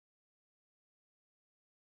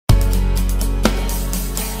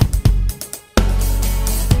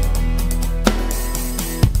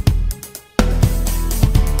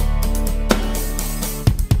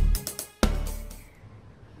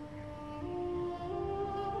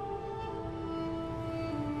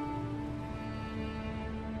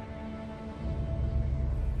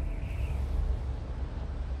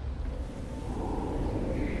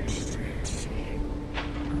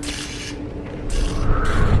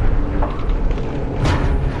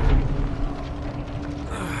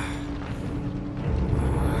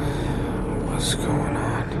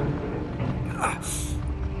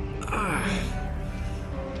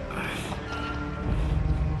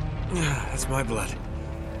my blood.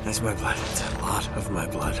 That's my blood. It's a lot of my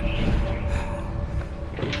blood.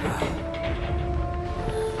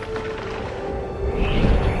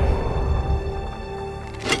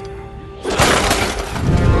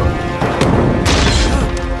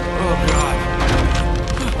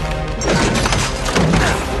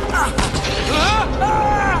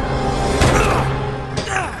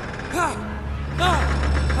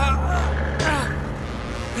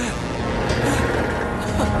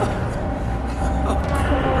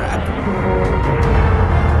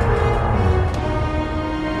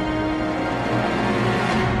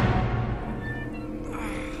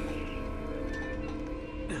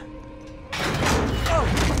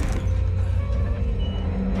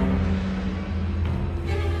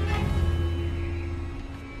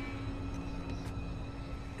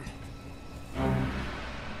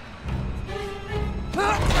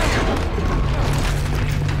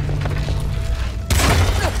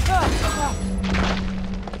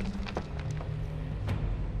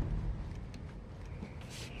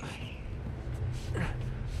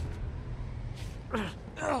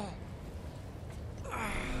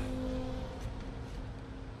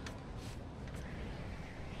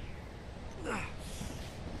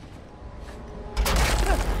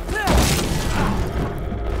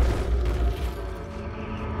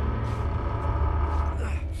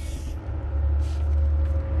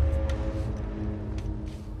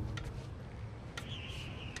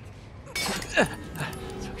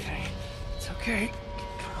 Okay,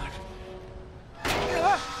 come on.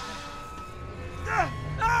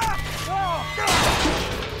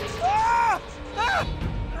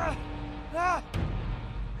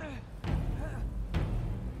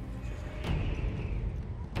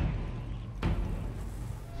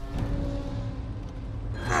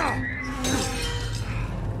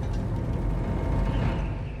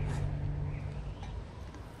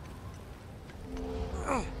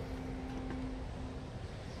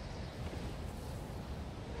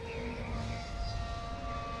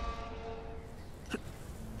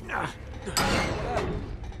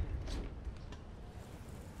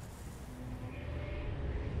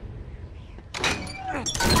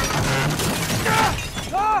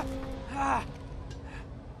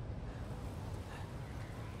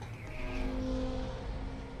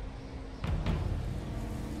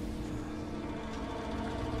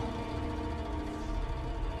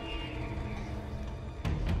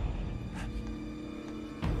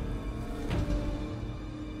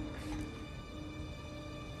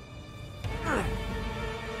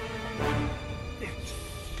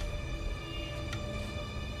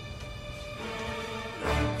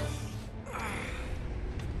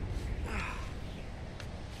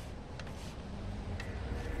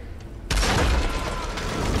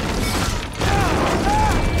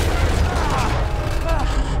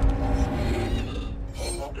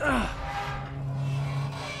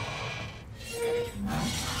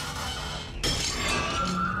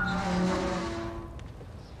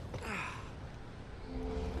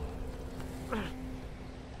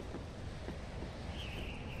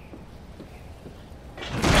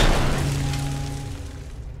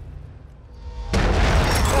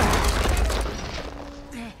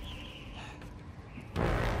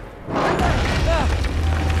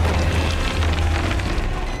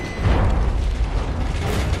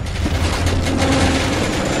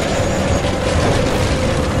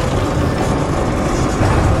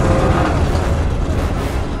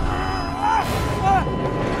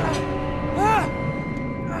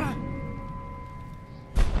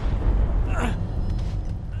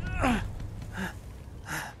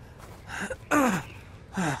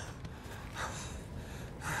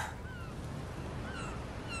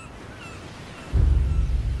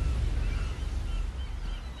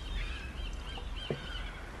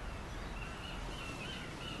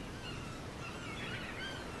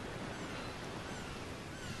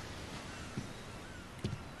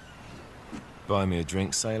 Buy me a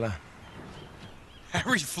drink, sailor?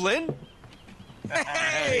 Harry Flynn?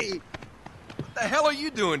 Hey! What the hell are you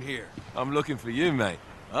doing here? I'm looking for you, mate.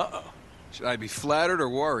 Uh-oh. Should I be flattered or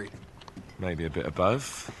worried? Maybe a bit of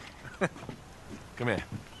both. Come here.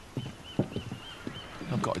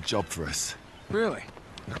 I've got a job for us. Really?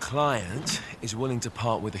 The client is willing to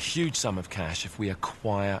part with a huge sum of cash if we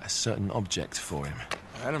acquire a certain object for him.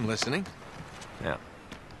 All right, I'm listening. Now,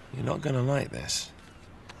 you're not gonna like this.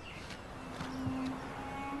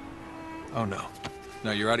 Oh, no.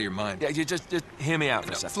 No, you're out of your mind. Yeah, you just hear me out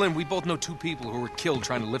for a No, second. Flynn, we both know two people who were killed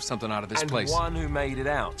trying to lift something out of this place. And one who made it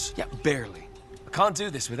out. Yeah, barely. I can't do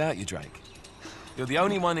this without you, Drake. You're the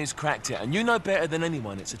only one who's cracked it, and you know better than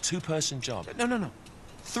anyone it's a two-person job. No.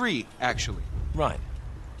 3, actually. Right.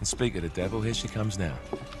 And speak of the devil, here she comes now.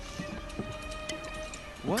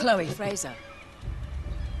 What? Chloe Fraser.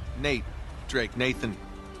 Nate. Drake. Nathan.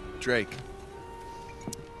 Drake.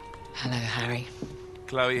 Hello, Harry.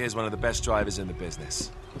 Chloe here's one of the best drivers in the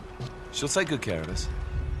business. She'll take good care of us.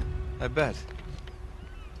 I bet.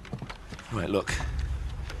 Right, look.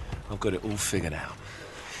 I've got it all figured out.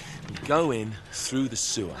 We go in through the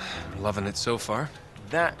sewer. Loving it so far.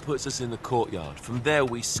 That puts us in the courtyard. From there,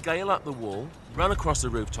 we scale up the wall, run across the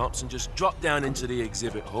rooftops, and just drop down into the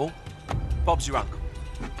exhibit hall. Bob's your uncle.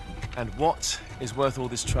 And what is worth all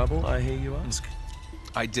this trouble, I hear you ask?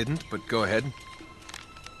 I didn't, but go ahead.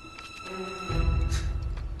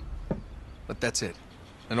 But that's it.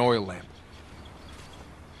 An oil lamp.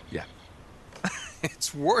 Yeah.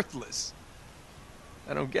 It's worthless.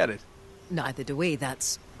 I don't get it. Neither do we.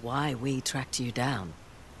 That's why we tracked you down.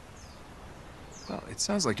 Well, it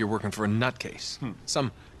sounds like you're working for a nutcase.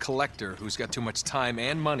 Some collector who's got too much time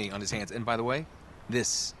and money on his hands. And by the way,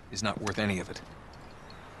 this is not worth any of it.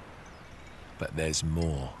 But there's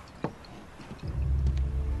more.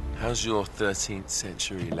 How's your 13th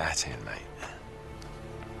century Latin, mate?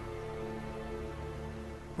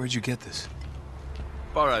 Where'd you get this?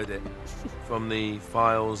 Borrowed it from the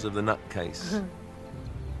files of the nutcase.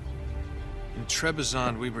 In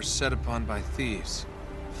Trebizond, we were set upon by thieves.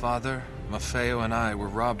 Father, Maffeo, and I were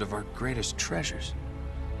robbed of our greatest treasures.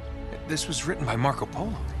 This was written by Marco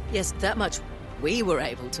Polo. Yes, that much we were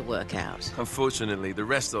able to work out. Unfortunately, the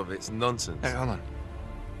rest of it's nonsense. Hey, hold on.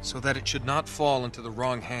 So that it should not fall into the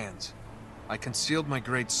wrong hands, I concealed my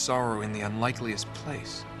great sorrow in the unlikeliest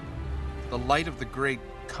place. The light of the great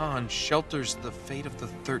Khan shelters the fate of the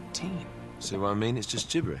 13. See what I mean? It's just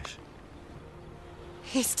gibberish.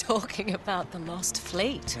 He's talking about the lost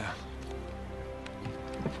fleet. Yeah.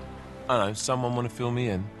 I don't know, someone want to fill me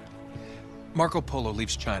in? Marco Polo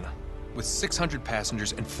leaves China with 600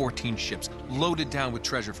 passengers and 14 ships loaded down with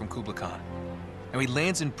treasure from Kublai Khan. And he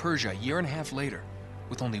lands in Persia a year and a half later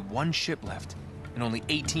with only one ship left and only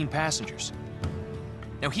 18 passengers.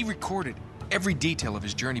 Now, he recorded every detail of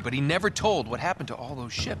his journey, but he never told what happened to all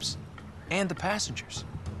those ships and the passengers.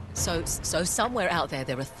 So somewhere out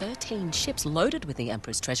there are 13 ships loaded with the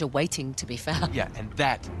Emperor's treasure waiting to be found. Yeah, and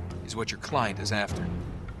that is what your client is after.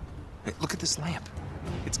 Hey, look at this lamp.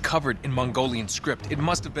 It's covered in Mongolian script. It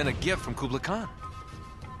must have been a gift from Kublai Khan.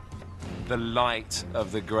 The light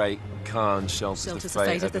of the great Khan shelters the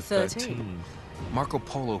fate of the 13. Marco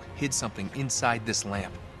Polo hid something inside this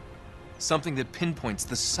lamp. Something that pinpoints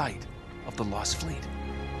the site of the lost fleet.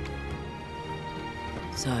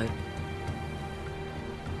 So,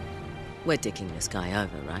 we're dicking this guy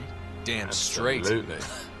over, right? Damn straight. Absolutely.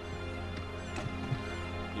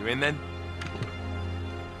 You in then?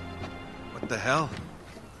 What the hell?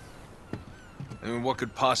 I mean, what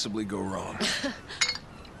could possibly go wrong?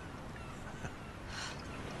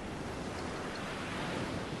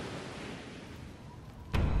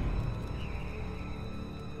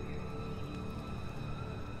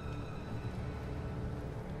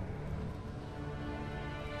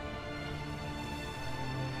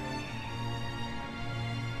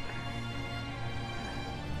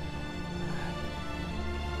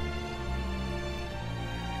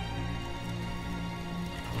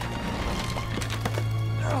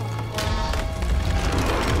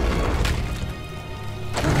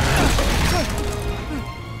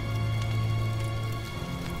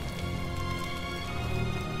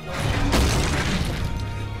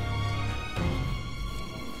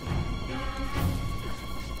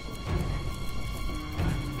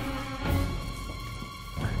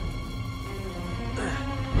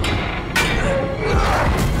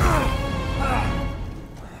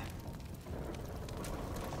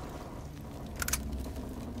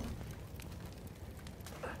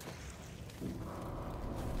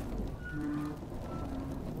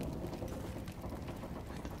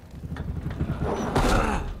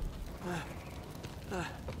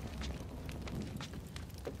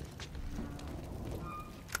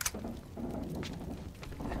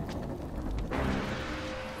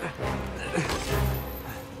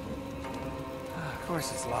 Of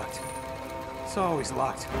course it's locked. It's always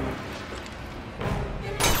locked.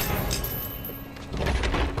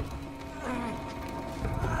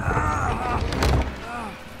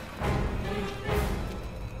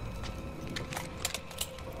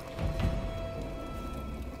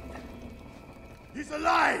 He's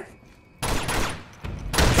alive!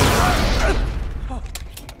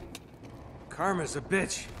 Karma's a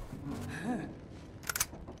bitch.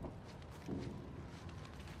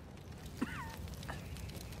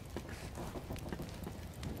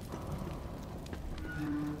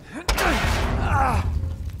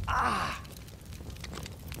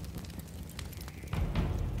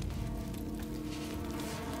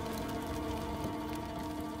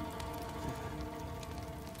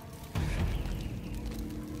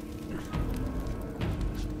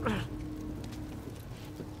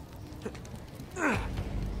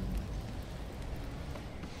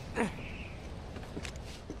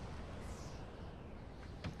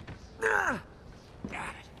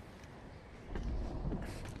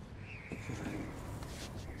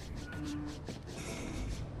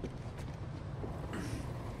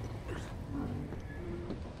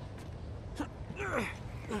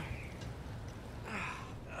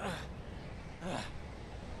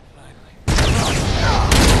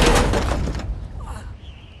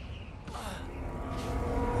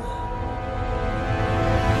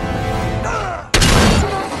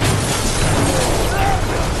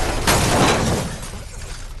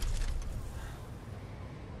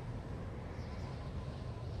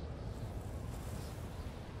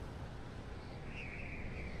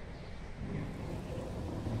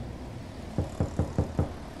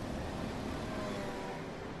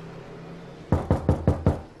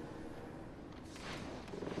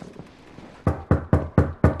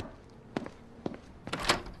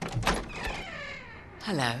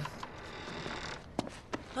 Hello.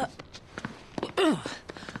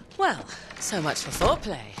 Well, so much for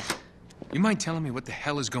foreplay. You mind telling me what the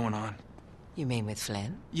hell is going on? You mean with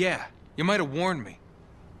Flynn? Yeah, you might have warned me.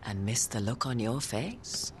 And missed the look on your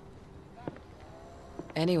face?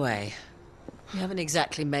 Anyway, you haven't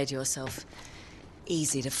exactly made yourself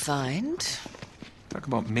easy to find. Talk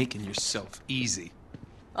about making yourself easy.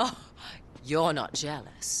 Oh, you're not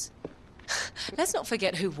jealous. Let's not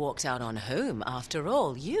forget who walked out on whom. After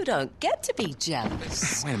all, you don't get to be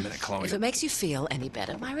jealous. Wait a minute, Chloe. If it makes you feel any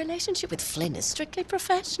better, my relationship with Flynn is strictly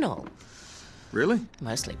professional. Really?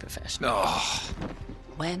 Mostly professional. Oh.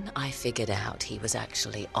 When I figured out he was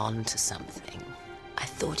actually on to something, I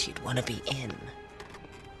thought you'd want to be in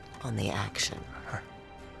on the action.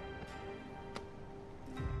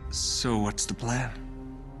 So what's the plan?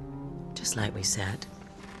 Just like we said.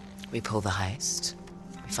 We pull the heist,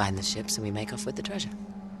 we find the ships, and we make off with the treasure.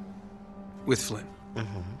 With Flynn?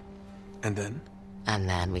 Mm-hmm. And then? And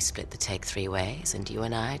then we split the take 3 ways, and you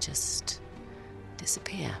and I just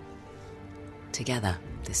disappear. Together,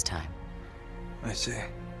 this time. I see.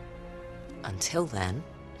 Until then,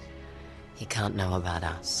 he can't know about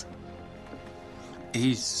us.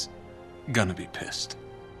 He's gonna be pissed.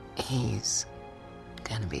 He's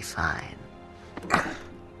gonna be fine.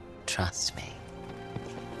 Trust me.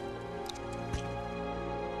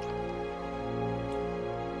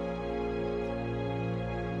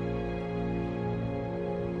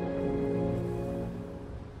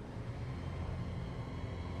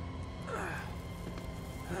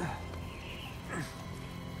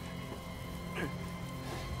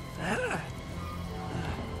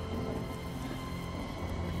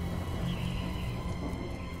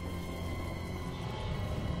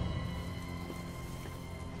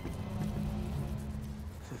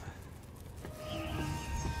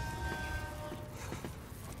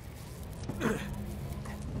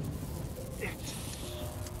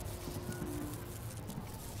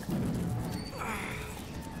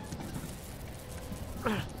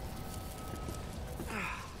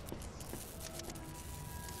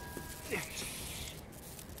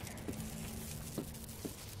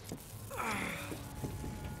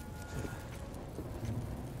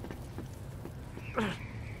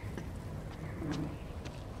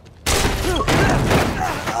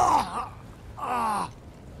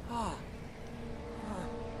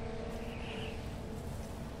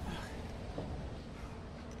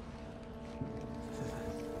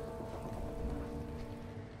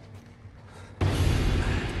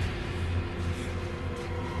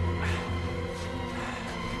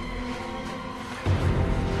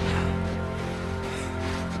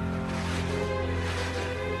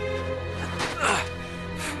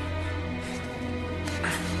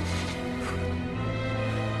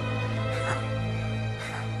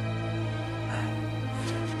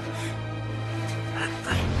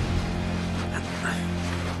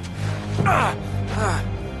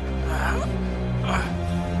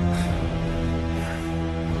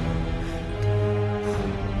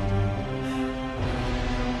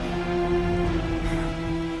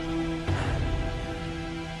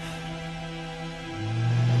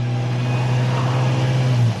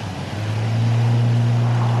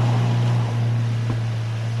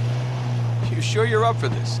 You sure you're up for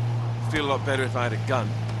this? Feel a lot better if I had a gun.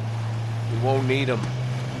 We won't need them.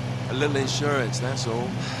 A little insurance, that's all.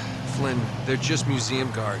 Flynn, they're just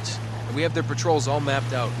museum guards. And we have their patrols all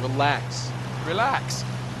mapped out. Relax. Relax.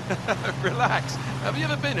 Relax. Have you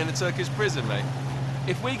ever been in a Turkish prison, mate?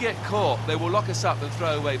 If we get caught, they will lock us up and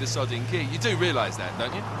throw away the sodding key. You do realize that,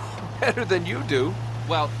 don't you? Better than you do.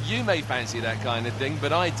 Well, you may fancy that kind of thing,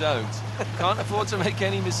 but I don't. Can't afford to make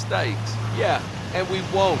any mistakes. Yeah, and we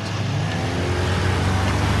won't.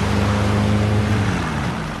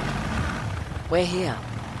 We're here.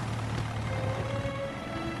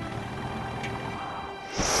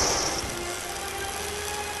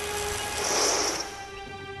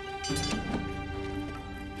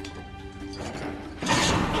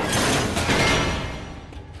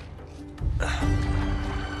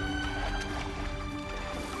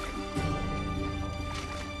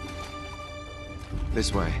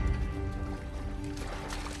 This way.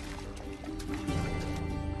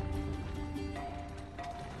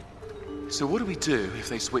 So what do we do if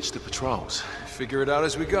they switch the patrols? Figure it out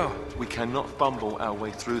as we go. We cannot fumble our way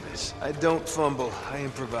through this. I don't fumble. I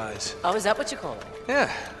improvise. Oh, is that what you call it?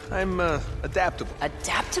 Yeah, I'm, adaptable.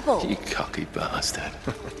 Adaptable. You cocky bastard.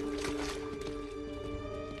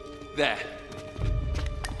 There.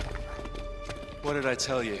 What did I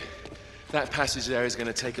tell you? That passage there is going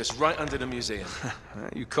to take us right under the museum.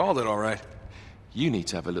 You called it all right. You need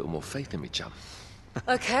to have a little more faith in me, chum.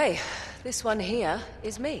 Okay, This one here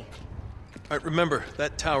is me. All right, remember,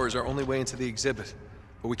 that tower's our only way into the exhibit.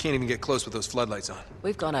 But we can't even get close with those floodlights on.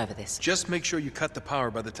 We've gone over this. Just make sure you cut the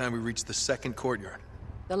power by the time we reach the second courtyard.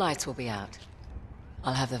 The lights will be out.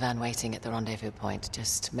 I'll have the van waiting at the rendezvous point.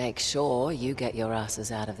 Just make sure you get your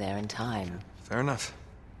asses out of there in time. Fair enough.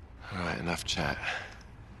 All right, enough chat.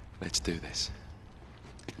 Let's do this.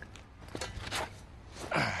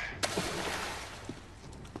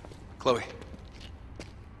 Chloe.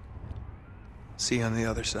 See you on the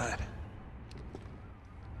other side.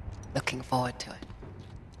 Looking forward to it.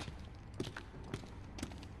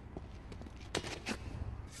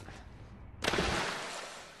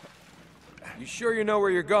 You sure you know where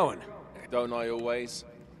you're going? Don't I always?